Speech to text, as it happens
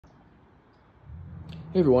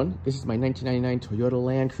Hey everyone, this is my 1999 Toyota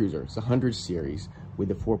Land Cruiser. It's a 100 series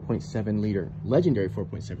with a 4.7 liter, legendary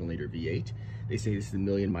 4.7 liter V8. They say this is a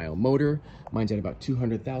million-mile motor. Mine's at about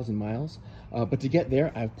 200,000 miles. But to get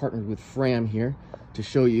there, I've partnered with Fram here to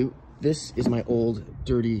show you. This is my old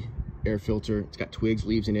dirty air filter. It's got twigs,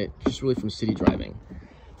 leaves in it, just really from city driving.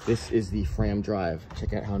 This is the Fram drive.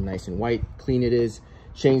 Check out how nice and white, clean it is.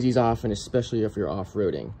 Change these often, especially if you're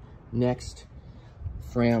off-roading. Next,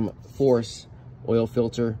 Fram Force oil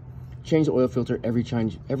filter. Change the oil filter every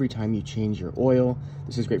time you change your oil.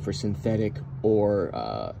 This is great for synthetic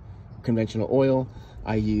or conventional oil.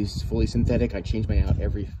 I use fully synthetic. I change mine out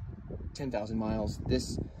every 10,000 miles.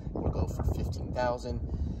 This will go for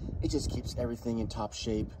 15,000. It just keeps everything in top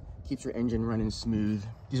shape, keeps your engine running smooth.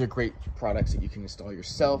 These are great products that you can install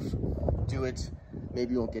yourself. Do it.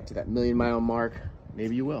 Maybe you won't get to that million-mile mark.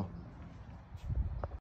 Maybe you will.